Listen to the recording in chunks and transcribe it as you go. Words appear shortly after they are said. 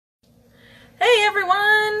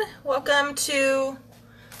everyone, welcome to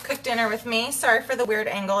Cook Dinner with me. Sorry for the weird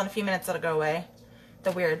angle. In a few minutes it'll go away.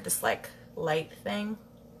 This like light thing.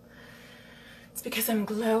 It's because I'm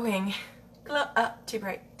glowing. Glow up, too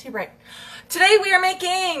bright, too bright. Today we are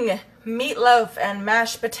making meatloaf and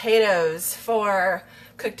mashed potatoes for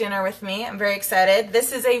Cook Dinner with me. I'm very excited.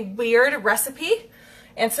 This is a weird recipe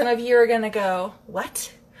and some of you are gonna go,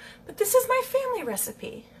 what? But this is my family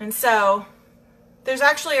recipe. And so there's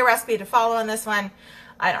actually a recipe to follow on this one.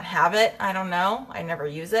 I don't have it. I don't know. I never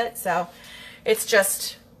use it. So it's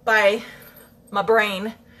just by my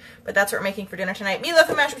brain. But that's what we're making for dinner tonight. Meatloaf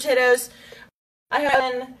and mashed potatoes. I have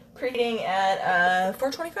been preheating at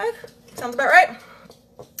 425. Sounds about right.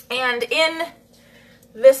 And in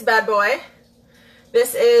this bad boy,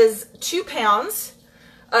 this is 2 pounds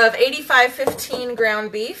of 85/15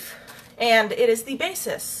 ground beef. And it is the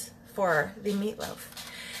basis for the meatloaf.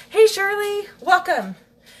 Hey Shirley, welcome.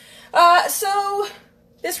 So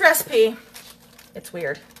this recipe, it's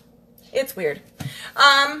weird. It's weird.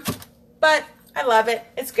 But I love it.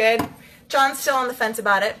 It's good. John's still on the fence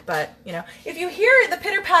about it, but you know, if you hear the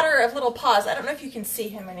pitter patter of little paws, I don't know if you can see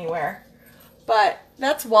him anywhere, but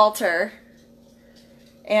that's Walter.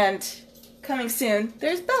 And coming soon,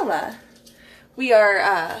 there's Bella. We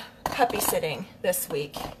are puppy sitting this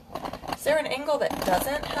week. Is there an angle that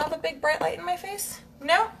doesn't have a big bright light in my face?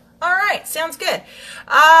 No? All right, sounds good.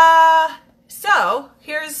 So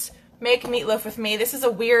here's make meatloaf with me. This is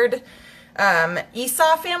a weird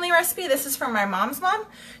Esau family recipe. This is from my mom's mom.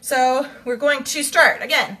 So we're going to start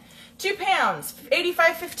again. 2 pounds,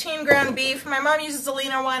 85/15 ground beef. My mom uses a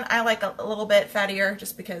leaner one. I like a little bit fattier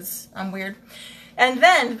just because I'm weird. And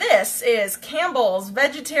then this is Campbell's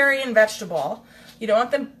vegetarian vegetable. You don't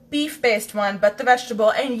want the beef-based one, but the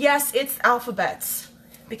vegetable. And yes, it's alphabets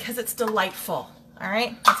because it's delightful. All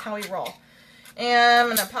right, that's how we roll.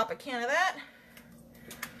 And I'm gonna pop a can of that.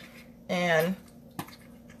 And,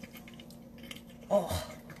 oh.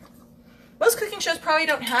 Most cooking shows probably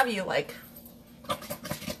don't have you like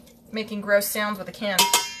making gross sounds with a can.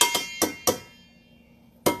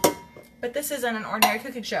 But this isn't an ordinary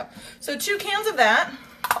cooking show. So 2 cans of that.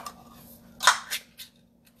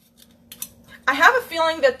 I have a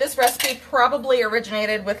feeling that this recipe probably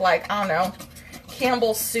originated with like, I don't know,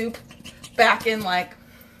 Campbell's soup back in like,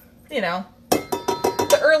 you know,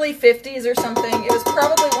 the early 50s or something. It was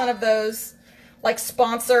probably one of those like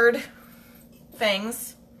sponsored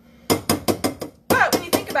things. But when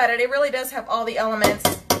you think about it, it really does have all the elements.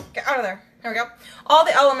 Get out of there. There we go. All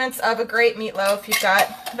the elements of a great meatloaf. You've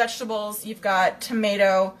got vegetables, you've got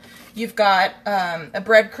tomato, you've got a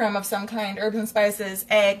breadcrumb of some kind, herbs and spices,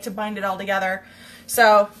 egg to bind it all together.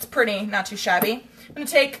 So it's pretty, not too shabby. I'm going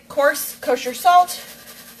to take coarse kosher salt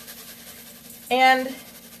and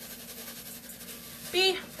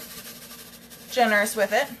be generous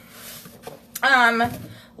with it. A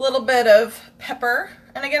little bit of pepper.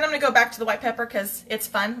 And again, I'm going to go back to the white pepper because it's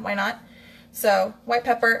fun. Why not? So white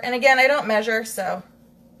pepper. And again, I don't measure, so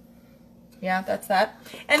yeah, that's that.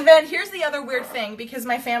 And then here's the other weird thing, because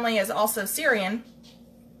my family is also Syrian.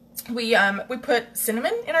 We put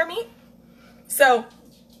cinnamon in our meat. So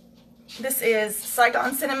this is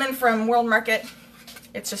Saigon cinnamon from World Market.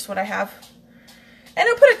 It's just what I have. And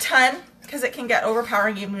I put a ton because it can get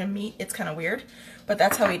overpowering even in meat. It's kind of weird, but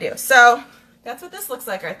that's how we do. So that's what this looks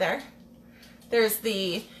like right there. There's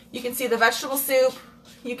the, you can see the vegetable soup.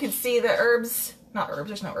 You can see the herbs, not herbs,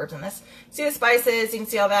 there's no herbs in this. See the spices, you can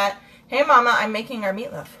see all that. Hey mama, I'm making our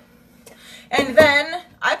meatloaf. And then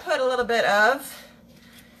I put a little bit of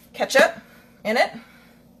ketchup in it.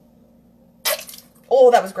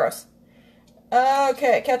 Oh, that was gross.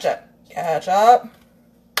 Okay, ketchup. Ketchup.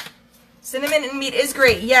 Cinnamon and meat is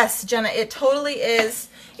great. Yes, Jenna, it totally is.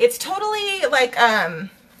 It's totally like,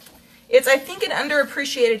 it's, I think, an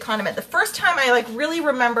underappreciated condiment. The first time I like really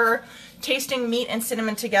remember tasting meat and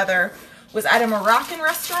cinnamon together was at a Moroccan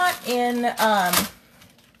restaurant in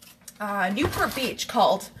Newport Beach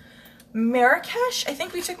called Marrakesh. I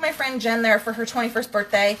think we took my friend Jen there for her 21st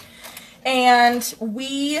birthday, and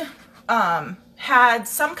we had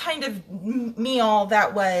some kind of meal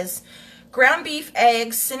that was ground beef,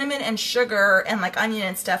 eggs, cinnamon and sugar, and like onion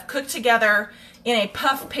and stuff cooked together in a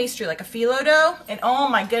puff pastry, like a phyllo dough. And oh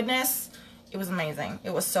my goodness, it was amazing.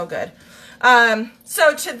 It was so good.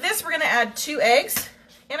 So to this, we're going to add 2 eggs.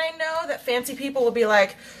 And I know that fancy people will be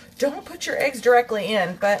like, don't put your eggs directly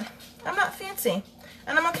in, but I'm not fancy,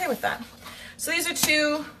 and I'm okay with that. So these are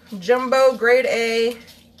 2 jumbo grade A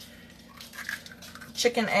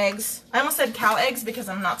chicken eggs. I almost said cow eggs because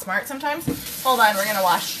I'm not smart sometimes. Hold on, we're going to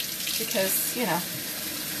wash because, you know,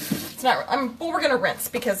 it's not, well, we're going to rinse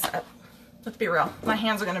because let's be real. My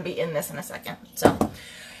hands are going to be in this in a second. So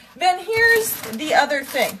then here's the other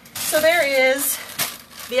thing. So there is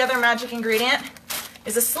the other magic ingredient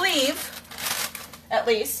is a sleeve, at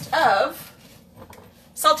least, of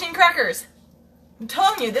saltine crackers. I'm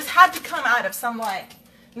telling you, this had to come out of some like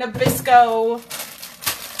Nabisco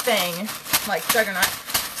thing, like juggernaut.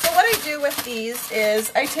 So what I do with these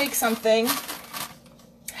is I take something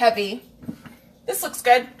heavy. This looks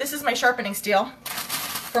good. This is my sharpening steel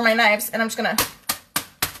for my knives, and I'm just gonna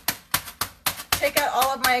take out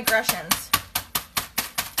all of my aggressions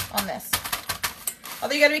on this.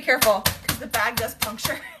 Although you gotta be careful because the bag does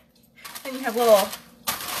puncture and you have little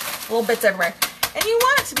bits everywhere. And you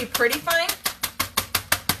want it to be pretty fine,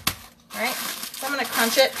 right? So I'm gonna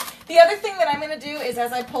crunch it. The other thing that I'm gonna do is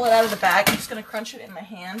as I pull it out of the bag, I'm just gonna crunch it in my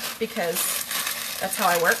hand because that's how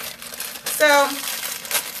I work. So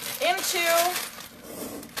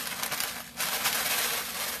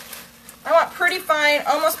I want pretty fine,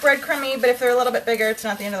 almost breadcrumby, but if they're a little bit bigger, it's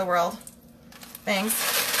not the end of the world. Things.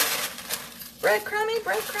 Breadcrumby,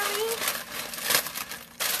 breadcrumby.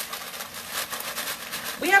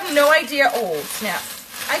 We have no idea. Oh, snap.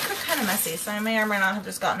 I cook kind of messy, so I may or may not have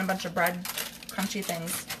just gotten a bunch of bread crunchy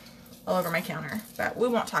things all over my counter, but we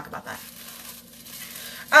won't talk about that.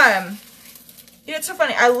 It's so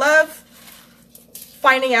funny. I love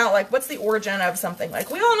finding out, like, what's the origin of something. Like,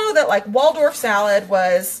 we all know that, like, Waldorf salad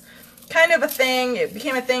was kind of a thing. It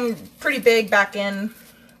became a thing pretty big back in,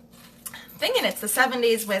 I'm thinking it's the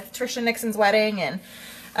 70s with Trisha Nixon's wedding and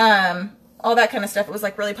all that kind of stuff. It was,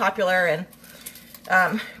 like, really popular. And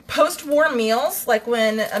post-war meals, like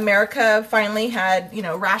when America finally had, you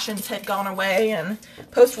know, rations had gone away, and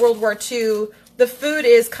post-World War II, the food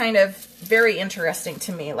is kind of very interesting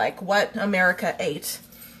to me, like what America ate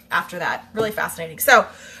after that. Really fascinating. So,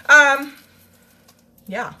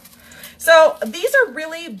 yeah. So these are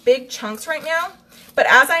really big chunks right now, but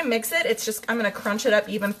as I mix it, it's just, I'm going to crunch it up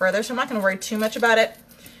even further, so I'm not going to worry too much about it.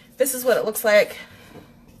 This is what it looks like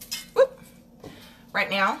right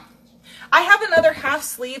now. I have another half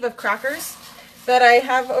sleeve of crackers that I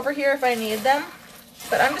have over here if I need them,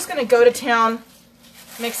 but I'm just going to go to town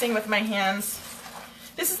mixing with my hands.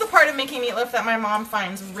 This is the part of making meatloaf that my mom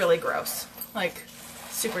finds really gross, like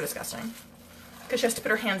super disgusting, because she has to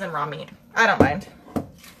put her hands in raw meat. I don't mind.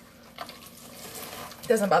 It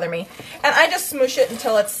doesn't bother me. And I just smoosh it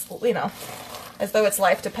until it's, you know, as though it's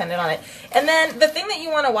life dependent on it. And then the thing that you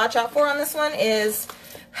want to watch out for on this one is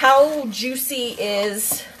how juicy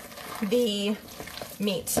is the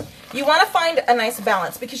meat. You want to find a nice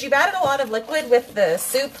balance because you've added a lot of liquid with the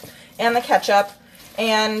soup and the ketchup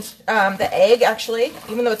and the egg, actually.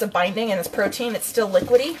 Even though it's a binding and it's protein, it's still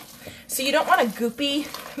liquidy. So you don't want a goopy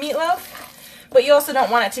meatloaf, but you also don't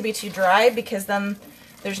want it to be too dry because then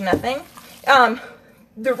there's nothing.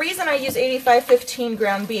 The reason I use 85/15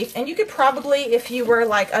 ground beef, and you could probably, if you were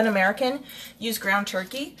like un-American, use ground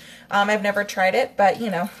turkey. I've never tried it, but you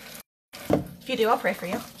know, if you do, I'll pray for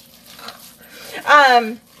you.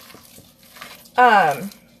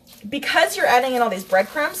 Because you're adding in all these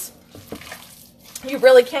breadcrumbs, you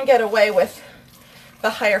really can get away with the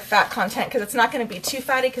higher fat content because it's not going to be too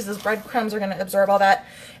fatty because those breadcrumbs are going to absorb all that.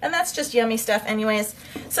 And that's just yummy stuff anyways.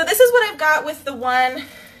 So this is what I've got with the one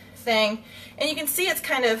thing. And you can see it's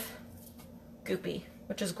kind of goopy,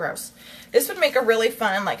 which is gross. This would make a really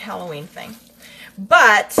fun, like, Halloween thing.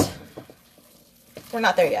 But we're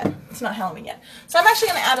not there yet. It's not Halloween yet. So I'm actually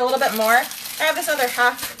going to add a little bit more. I have this other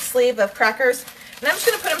half sleeve of crackers. And I'm just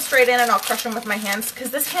going to put them straight in and I'll crush them with my hands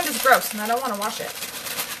because this hand is gross and I don't want to wash it.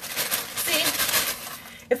 See,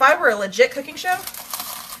 if I were a legit cooking show,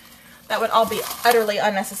 that would all be utterly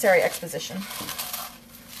unnecessary exposition.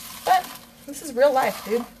 But this is real life,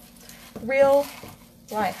 dude. Real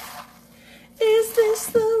life. Is this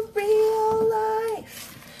the real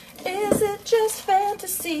life? Is it just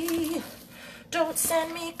fantasy? Don't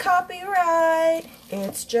send me copyright.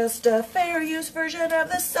 It's just a fair use version of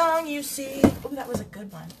the song you see. Oh, that was a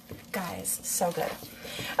good one. Guys, so good.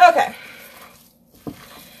 Okay.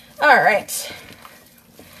 All right.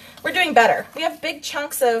 We're doing better. We have big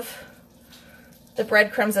chunks of the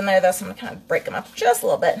breadcrumbs in there, though, so I'm going to kind of break them up just a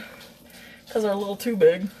little bit because they're a little too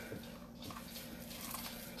big.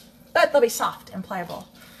 But they'll be soft and pliable.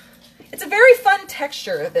 It's a very fun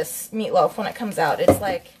texture, this meatloaf, when it comes out. It's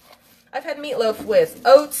like, I've had meatloaf with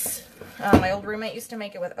oats. My old roommate used to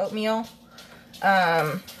make it with oatmeal.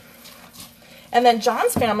 And then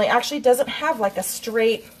John's family actually doesn't have like a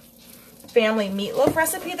straight family meatloaf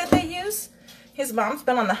recipe that they use. His mom's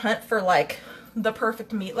been on the hunt for like the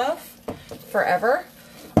perfect meatloaf forever.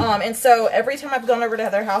 And so every time I've gone over to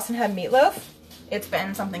their house and had meatloaf, it's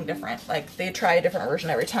been something different. Like they try a different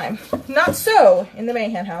version every time. Not so in the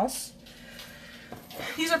Mahan house.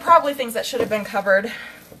 These are probably things that should have been covered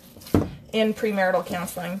in premarital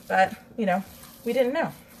counseling, but you know, we didn't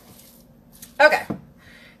know. Okay,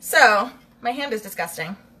 so my hand is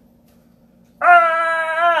disgusting.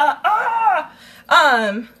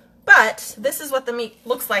 But this is what the meat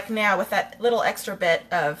looks like now with that little extra bit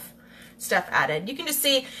of stuff added. You can just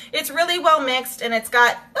see it's really well mixed, and it's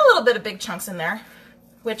got a little bit of big chunks in there,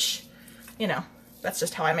 which, you know, that's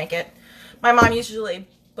just how I make it. My mom usually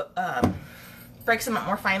breaks them up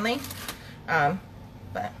more finely,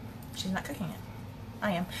 but she's not cooking it.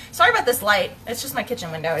 I am. Sorry about this light. It's just my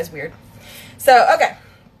kitchen window is weird. So, okay.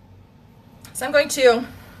 So I'm going to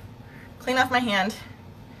clean off my hand,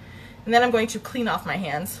 and then I'm going to clean off my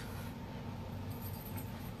hands.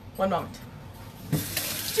 One moment.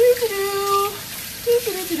 Doo-doo-doo.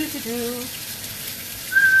 Doo-doo-doo-doo-doo-doo.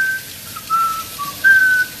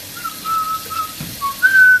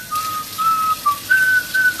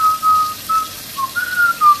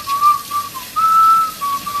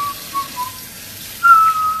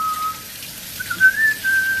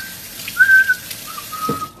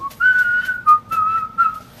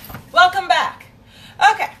 Welcome back.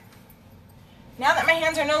 Okay. Now that my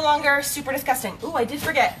hands are no longer super disgusting. Ooh, I did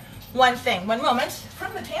forget one thing. One moment.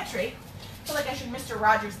 From the pantry. I feel like I should Mr.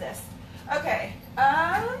 Rogers this. Okay.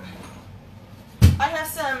 I have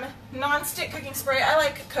some non-stick cooking spray. I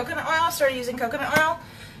like coconut oil. I started using coconut oil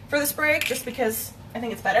for the spray just because I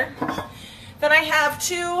think it's better. Then I have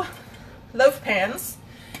 2 loaf pans.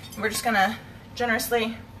 We're just going to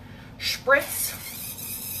generously spritz.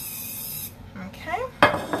 Okay.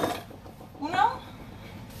 Uno.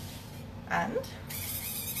 And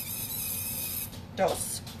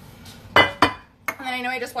dos. And then I know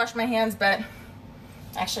I just washed my hands, but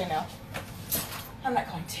actually no, I'm not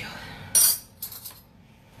going to.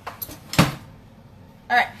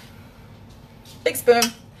 All right, big spoon,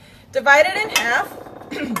 divide it in half.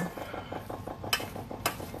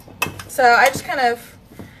 So I just kind of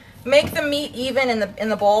make the meat even in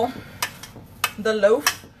the bowl, the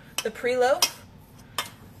loaf, the pre-loaf.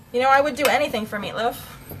 You know, I would do anything for meatloaf,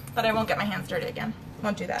 but I won't get my hands dirty again.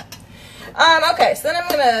 Won't do that. Okay, so then I'm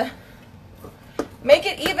gonna make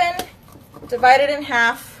it even, divide it in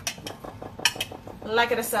half,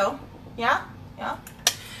 like it is so. Yeah? Yeah.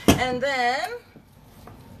 And then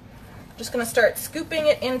I'm just gonna start scooping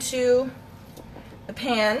it into the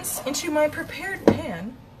pans, into my prepared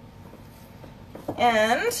pan.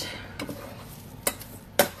 And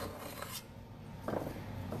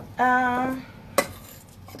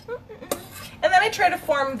then I try to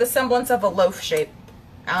form the semblance of a loaf shape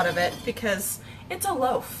out of it because it's a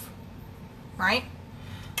loaf, right?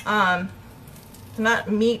 It's not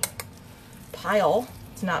meat pile.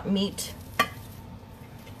 It's not meat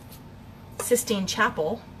Sistine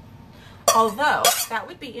Chapel. Although, that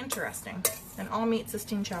would be interesting. An all-meat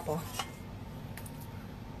Sistine Chapel.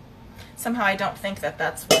 Somehow I don't think that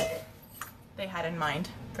that's what they had in mind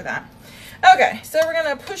for that. Okay, so we're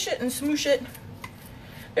going to push it and smoosh it.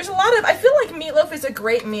 There's a lot of, I feel like meatloaf is a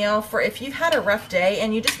great meal for if you've had a rough day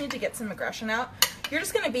and you just need to get some aggression out. You're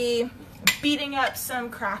just going to be beating up some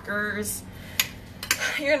crackers.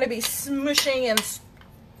 You're going to be smushing and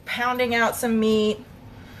pounding out some meat.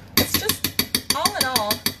 It's just, all in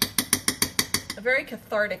all, a very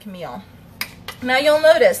cathartic meal. Now you'll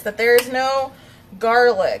notice that there is no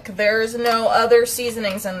garlic. There's no other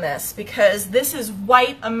seasonings in this because this is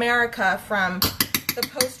white America from the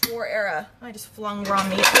post-war era. I just flung raw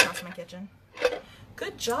meat across my kitchen.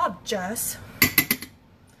 Good job, Jess.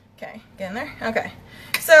 Okay, get in there. Okay,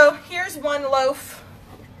 so here's one loaf,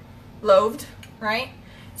 loaved, right?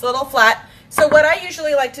 It's a little flat. So what I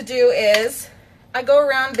usually like to do is I go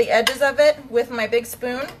around the edges of it with my big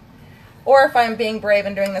spoon, or if I'm being brave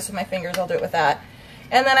and doing this with my fingers, I'll do it with that.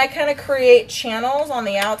 And then I kind of create channels on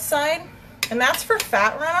the outside, and that's for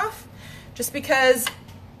fat runoff, just because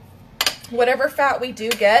whatever fat we do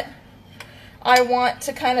get, I want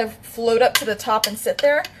to kind of float up to the top and sit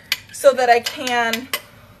there so that I can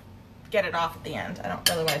get it off at the end. I don't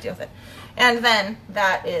really want to deal with it. And then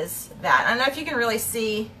that is that. I don't know if you can really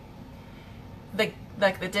see the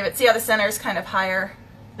divot. See how the center is kind of higher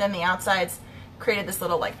than the outsides? Created this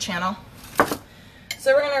little like channel.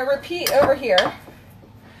 So we're going to repeat over here.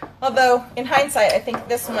 Although, in hindsight, I think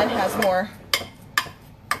this one has more.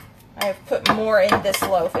 I have put more in this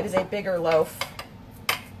loaf. It is a bigger loaf.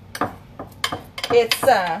 It's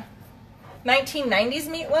 1990s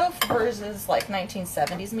meatloaf versus like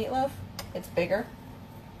 1970s meatloaf. It's bigger.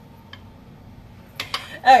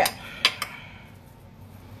 Okay.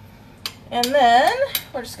 And then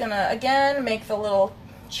we're just gonna, again, make the little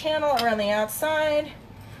channel around the outside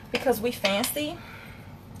because we fancy.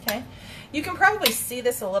 Okay. You can probably see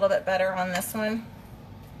this a little bit better on this one,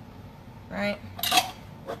 right?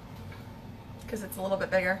 Because it's a little bit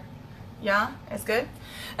bigger. Yeah, it's good.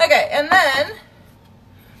 Okay, and then,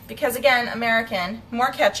 because again, American,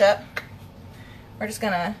 more ketchup. We're just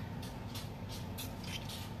gonna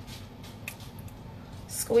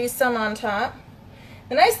squeeze some on top.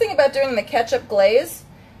 The nice thing about doing the ketchup glaze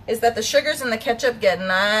is that the sugars in the ketchup get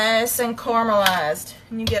nice and caramelized.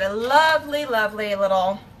 And you get a lovely, lovely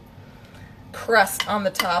little crust on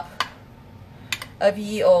the top of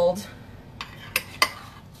ye old,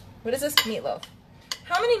 what is this? Meatloaf.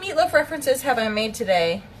 How many meatloaf references have I made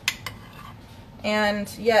today?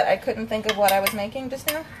 And yet I couldn't think of what I was making just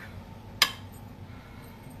now.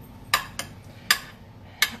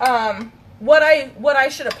 What I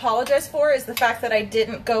should apologize for is the fact that I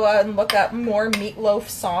didn't go out and look up more Meatloaf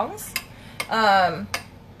songs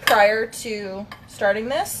prior to starting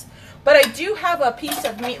this. But I do have a piece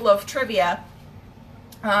of Meatloaf trivia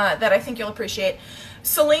that I think you'll appreciate.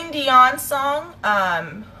 Celine Dion's song,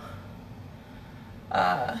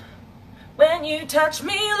 when you touch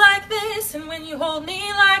me like this and when you hold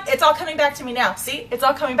me like... It's all coming back to me now. See? It's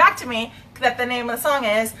all coming back to me. That the name of the song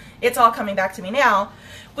is It's All Coming Back to Me Now.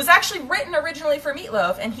 Was actually written originally for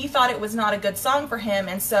Meatloaf, and he thought it was not a good song for him,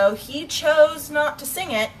 and so he chose not to sing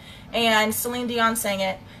it, and Celine Dion sang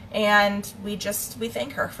it, and we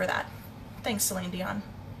thank her for that. Thanks, Celine Dion.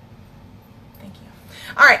 Thank you.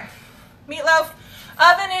 All right, Meatloaf.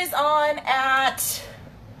 Oven is on at,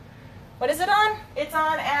 what is it on? It's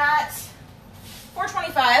on at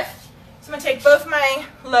 425. So I'm going to take both my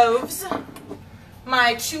loaves,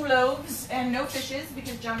 my 2 loaves and no fishes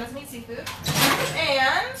because John doesn't eat seafood.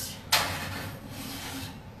 And,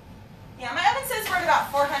 yeah, my oven says we're at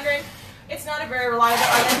about 400. It's not a very reliable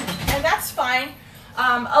oven, and that's fine.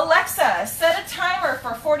 Alexa, set a timer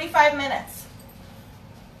for 45 minutes.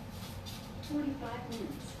 45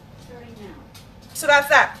 minutes, starting now. So that's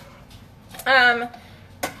that.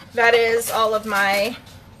 That is all of my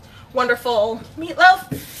wonderful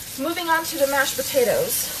meatloaf. Moving on to the mashed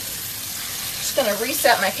potatoes. Just gonna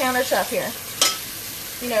reset my countertop here.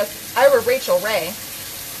 You know, if I were Rachel Ray,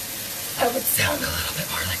 I would sound a little bit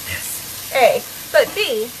more like this. A. But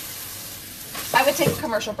B, I would take a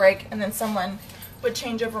commercial break and then someone would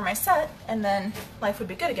change over my set and then life would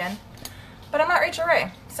be good again. But I'm not Rachel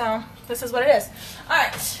Ray, so this is what it is. All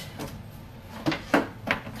right.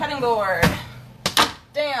 Cutting board.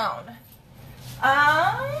 Down.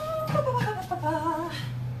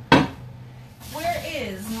 Where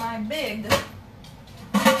is my big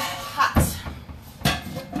pot?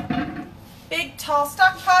 Big tall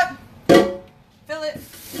stock pot. Fill it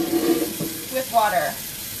with water.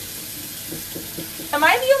 Am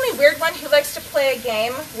I the only weird one who likes to play a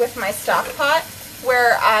game with my stock pot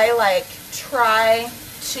where I like try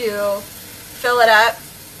to fill it up,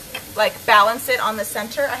 like balance it on the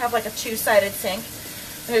center? I have like a 2-sided sink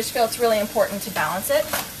and I just feel it's really important to balance it.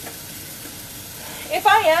 If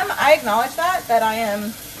I am, I acknowledge that I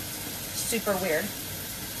am super weird.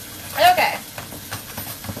 Okay.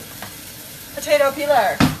 Potato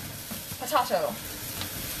peeler. Potato.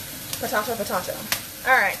 Potato, potato.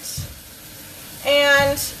 All right.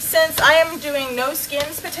 And since I am doing no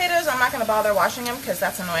skins potatoes, I'm not going to bother washing them because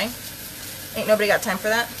that's annoying. Ain't nobody got time for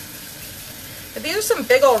that. But these are some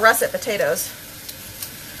big old russet potatoes.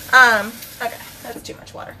 Okay, that's too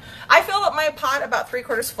much water. I fill up my pot about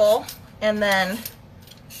 3/4 full and then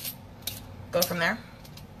go from there.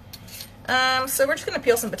 So we're just going to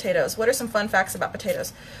peel some potatoes. What are some fun facts about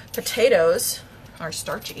potatoes? Potatoes are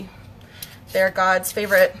starchy. They're God's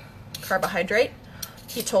favorite carbohydrate.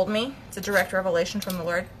 He told me. It's a direct revelation from the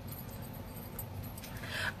Lord.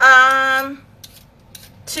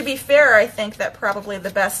 To be fair, I think that probably the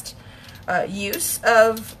best use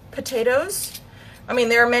of potatoes, I mean,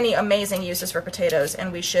 there are many amazing uses for potatoes,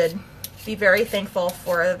 and we should be very thankful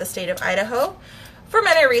for the state of Idaho. For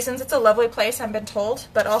many reasons, it's a lovely place, I've been told,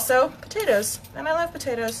 but also potatoes, and I love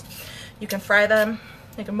potatoes. You can fry them,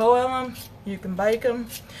 you can boil them, you can bake them.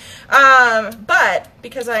 But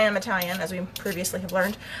because I am Italian, as we previously have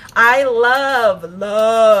learned, I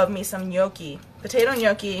love me some gnocchi. Potato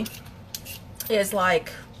gnocchi is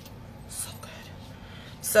like so good.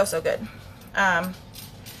 So good.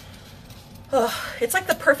 It's like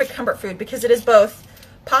the perfect comfort food because it is both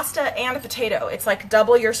pasta and a potato. It's like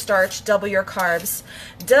double your starch, double your carbs,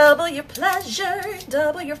 double your pleasure,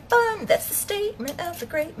 double your fun. That's the statement of the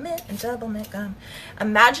great myth and double mint gum.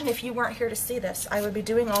 Imagine if you weren't here to see this. I would be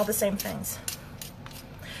doing all the same things.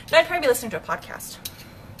 No, I'd probably be listening to a podcast.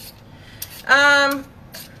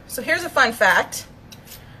 So here's a fun fact.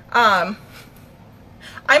 I'm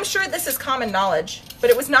sure this is common knowledge, but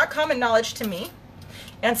it was not common knowledge to me.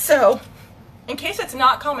 And so, in case it's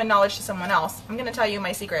not common knowledge to someone else, I'm going to tell you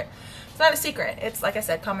my secret. It's not a secret. It's, like I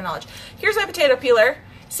said, common knowledge. Here's my potato peeler.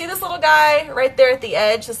 See this little guy right there at the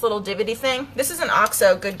edge, this little divot-y thing? This is an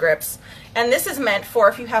OXO Good Grips. And this is meant for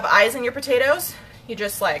if you have eyes in your potatoes, you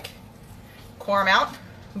just like core them out.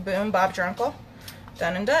 Boom, Bob's your uncle.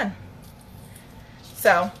 Done and done.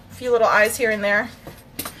 So, a few little eyes here and there.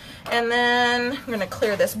 And then I'm going to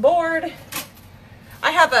clear this board.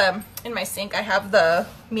 I have in my sink, I have the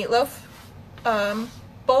Meatloaf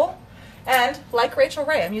bowl. And like Rachel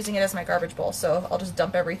Ray, I'm using it as my garbage bowl. So I'll just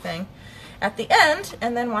dump everything at the end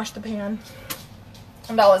and then wash the pan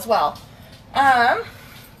and all as well.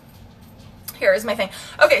 Here is my thing.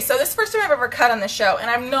 Okay, so this is the first time I've ever cut on this show, and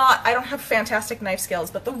I don't have fantastic knife skills,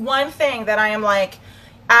 but the one thing that I am like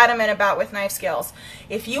adamant about with knife skills,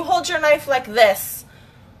 if you hold your knife like this,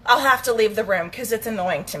 I'll have to leave the room because it's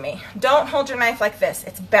annoying to me. Don't hold your knife like this.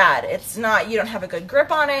 It's bad. It's not, you don't have a good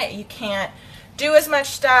grip on it. You can't do as much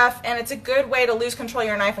stuff, and it's a good way to lose control of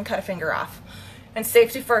your knife and cut a finger off. And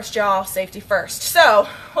safety first, y'all. Safety first. So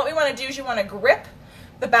what we want to do is you want to grip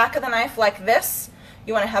the back of the knife like this.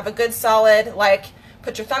 You want to have a good solid, like,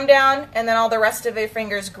 put your thumb down, and then all the rest of your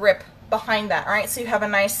fingers grip behind that, all right? So you have a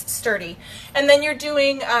nice sturdy. And then you're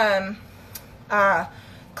doing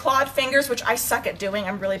clawed fingers, which I suck at doing.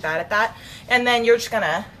 I'm really bad at that. And then you're just going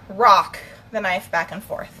to rock the knife back and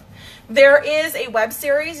forth. There is a web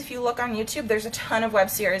series. If you look on YouTube, there's a ton of web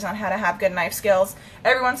series on how to have good knife skills.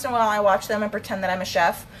 Every once in a while I watch them and pretend that I'm a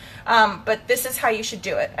chef. But this is how you should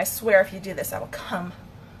do it. I swear if you do this, I will come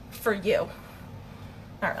for you.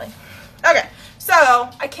 Not really. Okay, so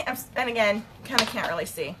I can't, and again, kind of can't really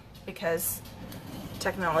see because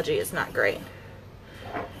technology is not great.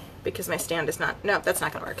 Because my stand is not, no, that's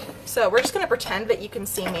not going to work. So we're just going to pretend that you can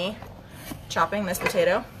see me chopping this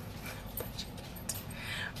potato.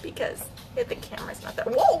 Because the camera's not there.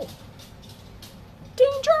 Whoa!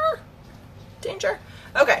 Danger! Danger.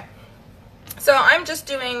 Okay, so I'm just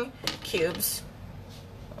doing cubes,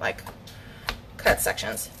 like cut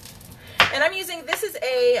sections. And I'm using, this is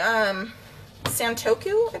a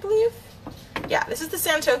Santoku, I believe. Yeah, this is the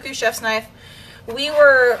Santoku chef's knife. We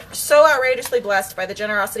were so outrageously blessed by the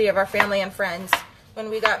generosity of our family and friends when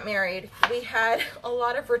we got married. We had a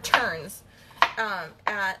lot of returns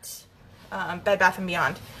at Bed Bath &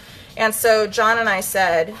 Beyond. And so John and I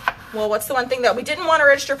said, well, what's the one thing that we didn't want to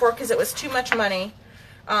register for because it was too much money.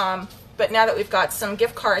 But now that we've got some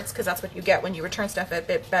gift cards, because that's what you get when you return stuff at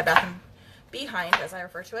Bed Bath & Behind, as I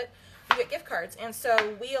refer to it, you get gift cards. And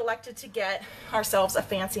so we elected to get ourselves a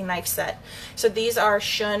fancy knife set. So these are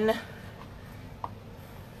Shun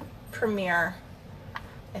Premier,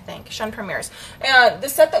 I think. Shun Premiers. The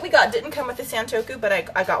set that we got didn't come with the Santoku, but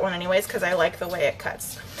I got one anyways because I like the way it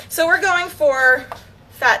cuts. So we're going for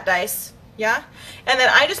fat dice, yeah? And then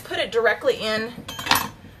I just put it directly in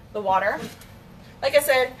the water. Like I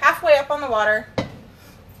said, halfway up on the water.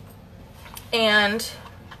 And,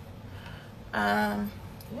 yeah.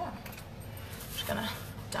 Just gonna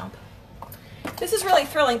dump. This is really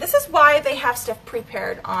thrilling. This is why they have stuff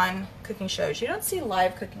prepared on cooking shows. You don't see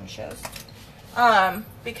live cooking shows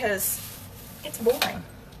because it's boring.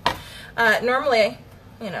 Normally,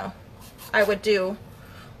 you know, I would do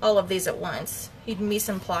all of these at once. You'd mise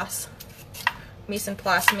en place. Mise en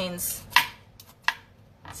place means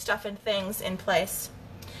stuffing things in place.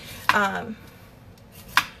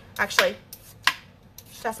 Actually,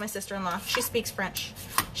 that's my sister-in-law. She speaks French.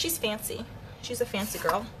 She's fancy. She's a fancy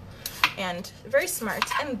girl. And very smart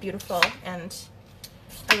and beautiful, and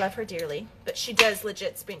I love her dearly. But she does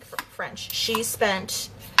legit speak French. She spent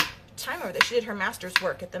time over there. She did her master's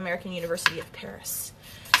work at the American University of Paris.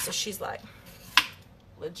 So she's like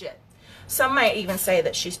legit. Some might even say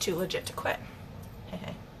that she's too legit to quit.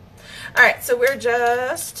 Hey. All right, so we're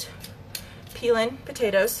just peeling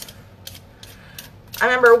potatoes. I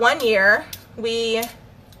remember one year we,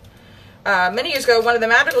 many years ago, one of the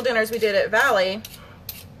magical dinners we did at Valley,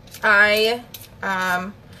 I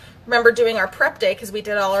remember doing our prep day because we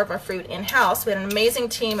did all of our food in-house. We had an amazing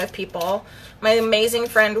team of people. My amazing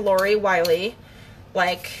friend Lori Wiley,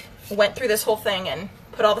 like, went through this whole thing and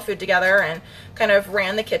put all the food together and kind of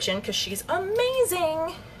ran the kitchen because she's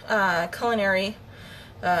amazing culinary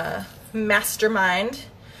mastermind.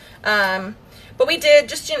 But we did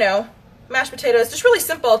just, you know, mashed potatoes, just really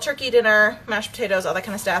simple turkey dinner, mashed potatoes, all that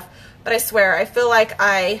kind of stuff. But I swear, I feel like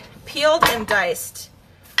I peeled and diced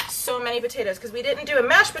so many potatoes because we didn't do a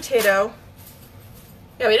mashed potato.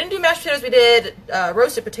 Yeah, we didn't do mashed potatoes. We did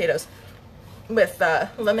roasted potatoes with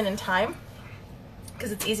lemon and thyme.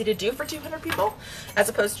 because it's easy to do for 200 people as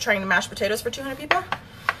opposed to trying to mash potatoes for 200 people.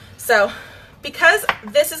 So because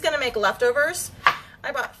this is going to make leftovers,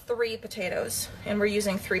 I bought 3 potatoes, and we're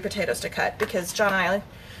using 3 potatoes to cut because John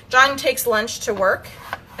takes lunch to work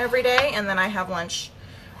every day, and then I have lunch.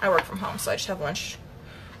 I work from home, so I just have lunch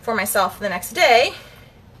for myself the next day.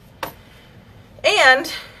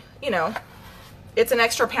 And, you know, it's an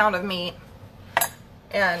extra pound of meat,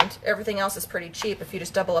 and everything else is pretty cheap if you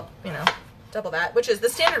just double up, you know, double that, which is the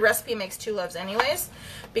standard recipe makes 2 loaves anyways,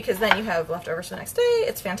 because then you have leftovers for the next day.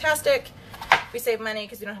 It's fantastic. We save money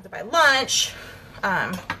because you don't have to buy lunch.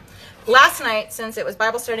 Last night, since it was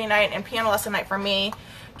Bible study night and piano lesson night for me,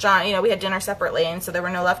 John, you know, we had dinner separately, and so there were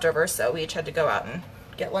no leftovers, so we each had to go out and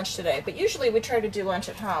get lunch today. But usually we try to do lunch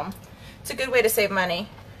at home. It's a good way to save money,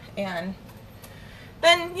 and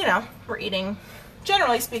then, you know, we're eating,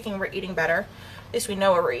 generally speaking, we're eating better. At least we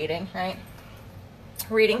know what we're eating, right?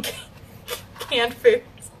 We're eating canned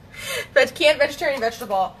foods, canned vegetarian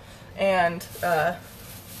vegetable, and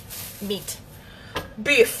meat.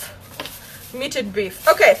 Beef. Meated beef.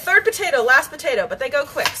 Okay, 3rd potato, last potato, but they go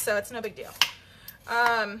quick, so it's no big deal.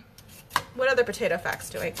 What other potato facts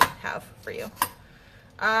do I have for you?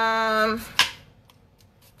 I'm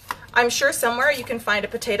sure somewhere you can find a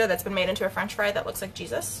potato that's been made into a french fry that looks like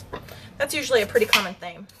Jesus. That's usually a pretty common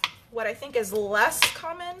thing. What I think is less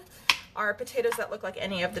common are potatoes that look like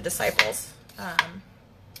any of the disciples.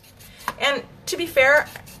 And to be fair,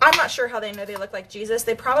 I'm not sure how they know they look like Jesus.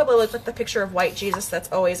 They probably look like the picture of white Jesus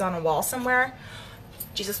that's always on a wall somewhere.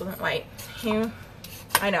 Jesus wasn't white.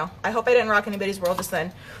 I know. I hope I didn't rock anybody's world just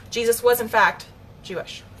then. Jesus was, in fact,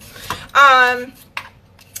 Jewish.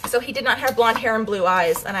 So he did not have blonde hair and blue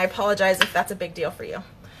eyes, and I apologize if that's a big deal for you.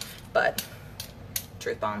 But,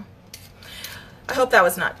 truth bomb. I hope that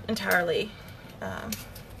was not entirely...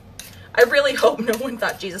 I really hope no one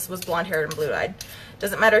thought Jesus was blonde-haired and blue-eyed.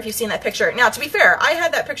 Doesn't matter if you've seen that picture. Now, to be fair, I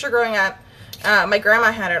had that picture growing up. My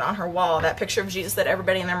grandma had it on her wall, that picture of Jesus that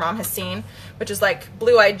everybody and their mom has seen, which is like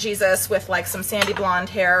blue-eyed Jesus with like some sandy blonde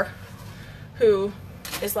hair, who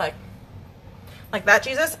is like that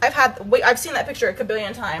Jesus. I've seen that picture a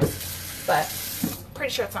kabillion times, but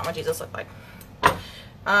pretty sure it's not what Jesus looked like.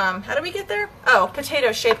 How did we get there? Oh,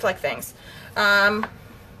 potatoes shaped like things.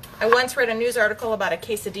 I once read a news article about a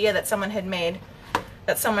quesadilla that someone had made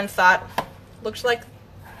that someone thought looked like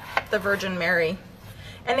the Virgin Mary.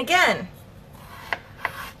 And again,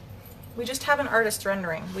 we just have an artist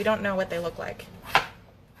rendering. We don't know what they look like.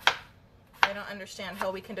 I don't understand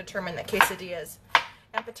how we can determine that quesadillas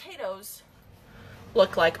and potatoes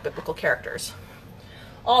look like biblical characters.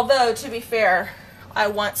 Although, to be fair, I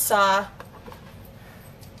once saw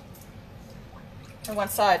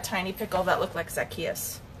a tiny pickle that looked like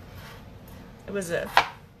Zacchaeus. It was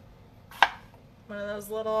one of those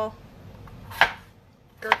little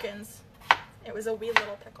gherkins. It was a wee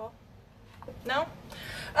little pickle. No?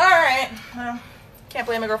 Alright. Well, can't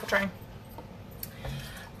blame a girl for trying.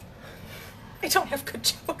 I don't have good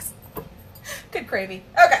jokes. Good gravy.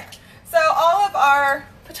 Okay. So all of our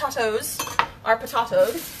potatoes are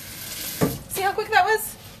potatoed. See how quick that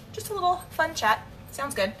was? Just a little fun chat.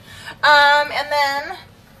 Sounds good. And then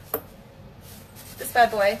this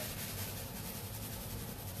bad boy.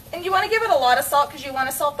 And you want to give it a lot of salt because you want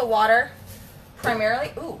to salt the water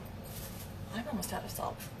primarily. Ooh, I'm almost out of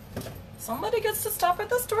salt. Somebody gets to stop at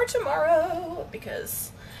the store tomorrow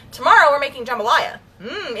because tomorrow we're making jambalaya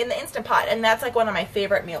in the Instant Pot, and that's like one of my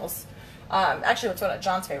favorite meals. Actually, it's one of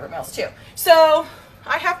John's favorite meals too. So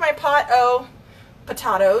I have my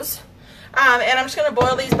potatoes, and I'm just going to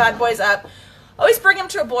boil these bad boys up. Always bring them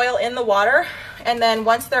to a boil in the water, and then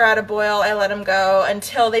once they're at a boil, I let them go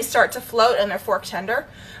until they start to float and they're fork tender,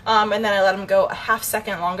 and then I let them go a half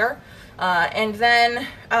second longer, and then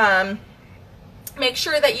make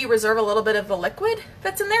sure that you reserve a little bit of the liquid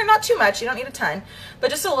that's in there. Not too much, you don't need a ton, but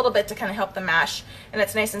just a little bit to kind of help the mash, and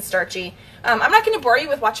it's nice and starchy. I'm not going to bore you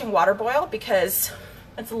with watching water boil because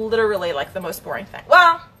it's literally like the most boring thing.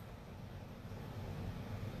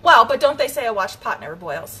 Well, but don't they say a watched pot never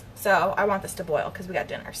boils? So I want this to boil because we got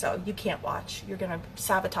dinner, so you can't watch. You're going to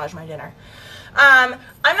sabotage my dinner. I'm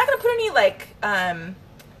not going to put any like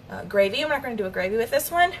gravy. I'm not going to do a gravy with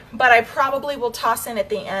this one, but I probably will toss in at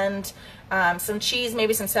the end some cheese,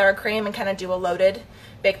 maybe some sour cream, and kind of do a loaded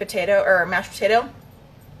baked potato or mashed potato.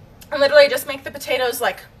 And literally just make the potatoes,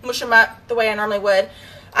 like mush them up the way I normally would.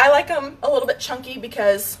 I like them a little bit chunky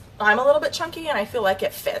because I'm a little bit chunky and I feel like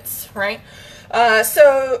it fits, right?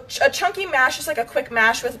 So a chunky mash is like a quick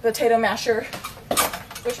mash with a potato masher,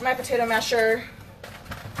 which my potato masher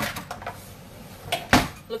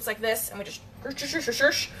looks like this, and we just,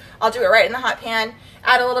 I'll do it right in the hot pan,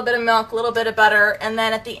 add a little bit of milk, a little bit of butter, and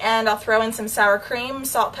then at the end I'll throw in some sour cream,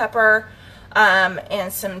 salt, pepper,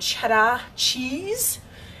 and some cheddar cheese,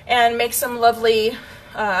 and make some lovely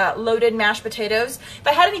loaded mashed potatoes. If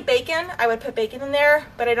I had any bacon, I would put bacon in there,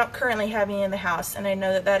 but I don't currently have any in the house, and I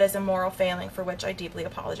know that that is a moral failing for which I deeply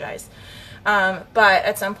apologize. But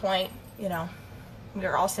at some point, you know, we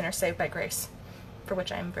are all sinners saved by grace, for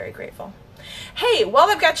which I am very grateful. Hey, while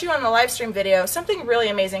I've got you on the live stream video, something really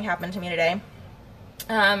amazing happened to me today.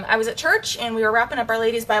 I was at church and we were wrapping up our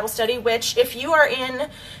ladies' Bible study, which if you are in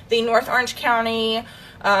the North Orange County,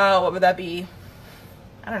 what would that be?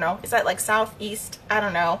 I don't know. Is that like southeast? I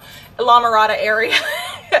don't know. La Mirada area.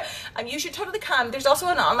 You should totally come. There's also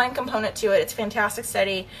an online component to it. It's a fantastic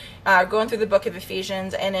study going through the book of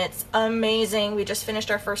Ephesians, and it's amazing. We just finished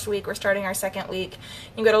our first week. We're starting our second week.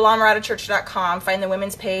 You can go to lamiradachurch.com, find the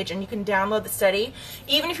women's page, and you can download the study.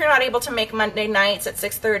 Even if you're not able to make Monday nights at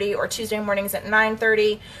 6:30 or Tuesday mornings at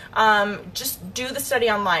 9:30, just do the study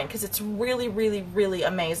online because it's really, really, really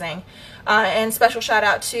amazing. And special shout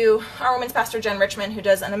out to our women's pastor, Jen Richmond, who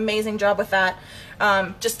does an amazing job with that.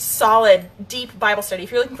 Just solid, deep Bible study.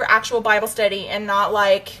 If you're looking for actual Bible study and not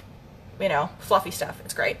like, you know, fluffy stuff,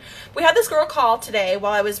 it's great. We had this girl call today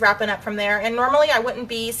while I was wrapping up from there, and normally I wouldn't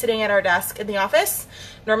be sitting at our desk in the office.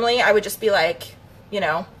 Normally I would just be like, you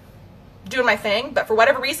know, doing my thing, but for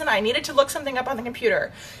whatever reason I needed to look something up on the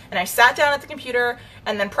computer, and I sat down at the computer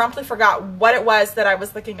and then promptly forgot what it was that I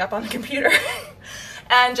was looking up on the computer.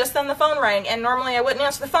 And just then the phone rang, and normally I wouldn't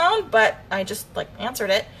answer the phone, but I just like answered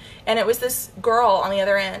it, and it was this girl on the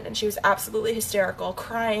other end, and she was absolutely hysterical,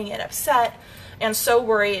 crying and upset and so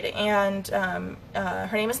worried. And her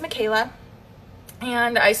name is Michaela,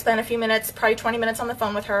 and I spent a few minutes, probably 20 minutes on the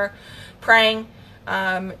phone with her, praying,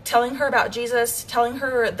 telling her about Jesus, telling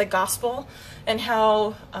her the gospel, and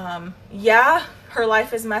how yeah, her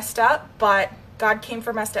life is messed up, but God came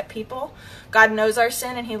for messed up people. God knows our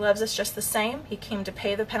sin, and he loves us just the same. He came to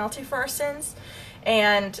pay the penalty for our sins,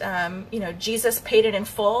 and you know, Jesus paid it in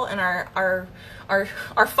full, and our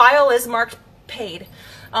file is marked paid.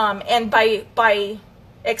 And by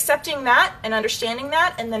accepting that and understanding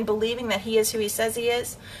that, and then believing that he is who he says he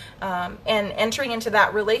is, and entering into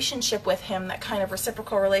that relationship with him, that kind of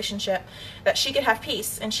reciprocal relationship, that she could have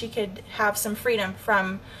peace and she could have some freedom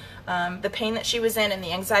from the pain that she was in and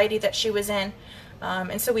the anxiety that she was in.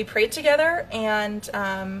 And so we prayed together, and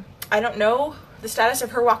I don't know the status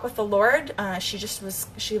of her walk with the Lord. She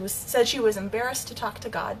said she was embarrassed to talk to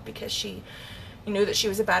God because she knew that she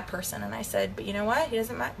was a bad person. And I said, but you know what? He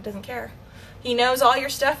doesn't care. He knows all your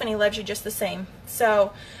stuff, and he loves you just the same.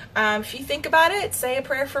 So if you think about it, say a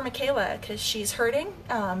prayer for Michaela, because she's hurting,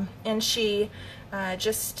 and she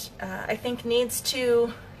I think needs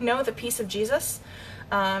to know the peace of Jesus.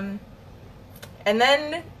 And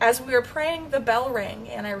then as we were praying, the bell rang,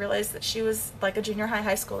 and I realized that she was like a junior high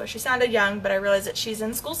schooler. She sounded young, but I realized that she's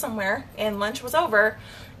in school somewhere, and lunch was over,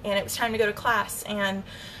 and it was time to go to class, and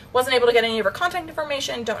wasn't able to get any of her contact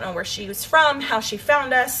information, don't know where she was from, how she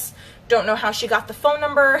found us, don't know how she got the phone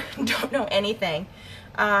number, don't know anything.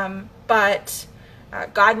 But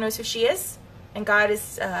God knows who she is, and God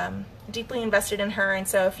is deeply invested in her. And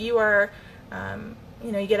so if you are,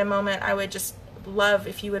 you know, you get a moment, I would just love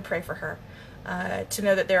if you would pray for her. To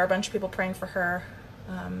know that there are a bunch of people praying for her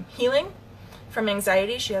healing from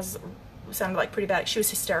anxiety. She sounded like pretty bad. She was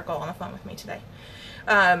hysterical on the phone with me today.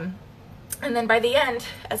 And then by the end,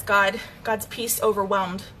 as God's peace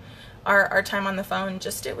overwhelmed our time on the phone,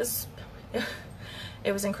 it was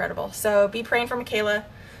incredible. So be praying for Michaela.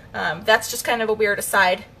 That's just kind of a weird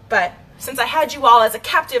aside, but since I had you all as a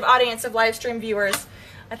captive audience of live stream viewers,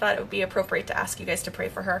 I thought it would be appropriate to ask you guys to pray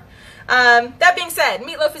for her. That being said,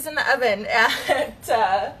 meatloaf is in the oven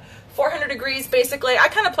at 400 degrees, basically. I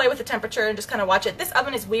kind of play with the temperature and just kind of watch it. This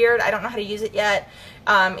oven is weird. I don't know how to use it yet.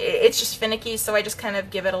 It's just finicky, so I just kind of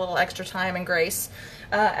give it a little extra time and grace,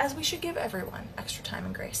 as we should give everyone extra time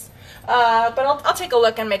and grace. But I'll take a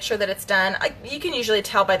look and make sure that it's done. You can usually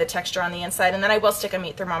tell by the texture on the inside, and then I will stick a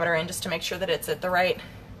meat thermometer in just to make sure that it's at the right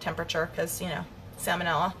temperature, because, you know,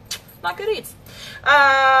 salmonella. Not good eats.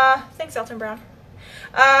 Thanks, Elton Brown.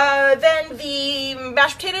 Then the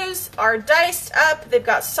mashed potatoes are diced up. They've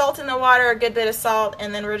got salt in the water, a good bit of salt,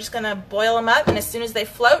 and then we're just going to boil them up. And as soon as they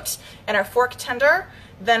float and are fork tender,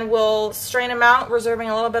 then we'll strain them out, reserving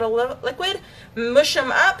a little bit of liquid, mush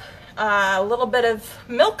them up, a little bit of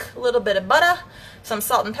milk, a little bit of butter, some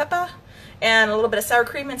salt and pepper, and a little bit of sour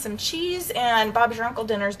cream and some cheese, and Bob's Your Uncle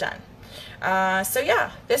dinner's done. So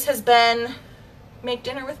yeah, this has been Make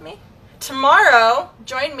Dinner With Me. tomorrow,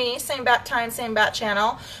 join me, same bat time, same bat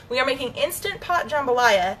channel. We are making Instant Pot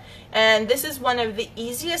jambalaya, and this is one of the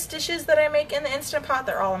easiest dishes that I make in the Instant Pot.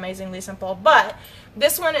 They're all amazingly simple, but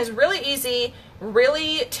this one is really easy,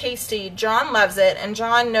 really tasty. John loves it, and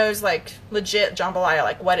John knows like legit jambalaya,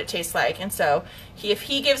 like what it tastes like, and so if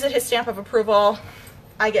he gives it his stamp of approval,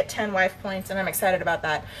 I get 10 wife points, and I'm excited about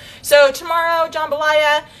that. So tomorrow,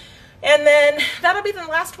 jambalaya, and then that'll be the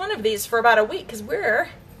last one of these for about a week because we're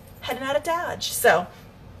heading out of Dodge. So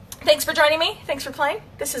thanks for joining me. Thanks for playing.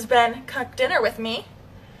 This has been Cook Dinner with me,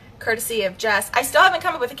 courtesy of Jess. I still haven't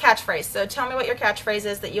come up with a catchphrase, so tell me what your catchphrase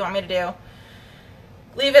is that you want me to do.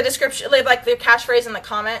 Leave a description, leave like the catchphrase in the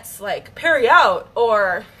comments, like Perry out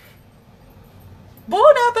or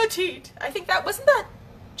Bon appetit. I think that, wasn't that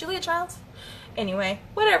Julia Childs? Anyway,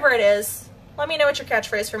 whatever it is, let me know what your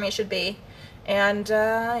catchphrase for me should be. And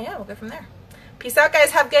yeah, we'll go from there. Peace out,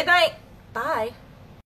 guys. Have a good night. Bye.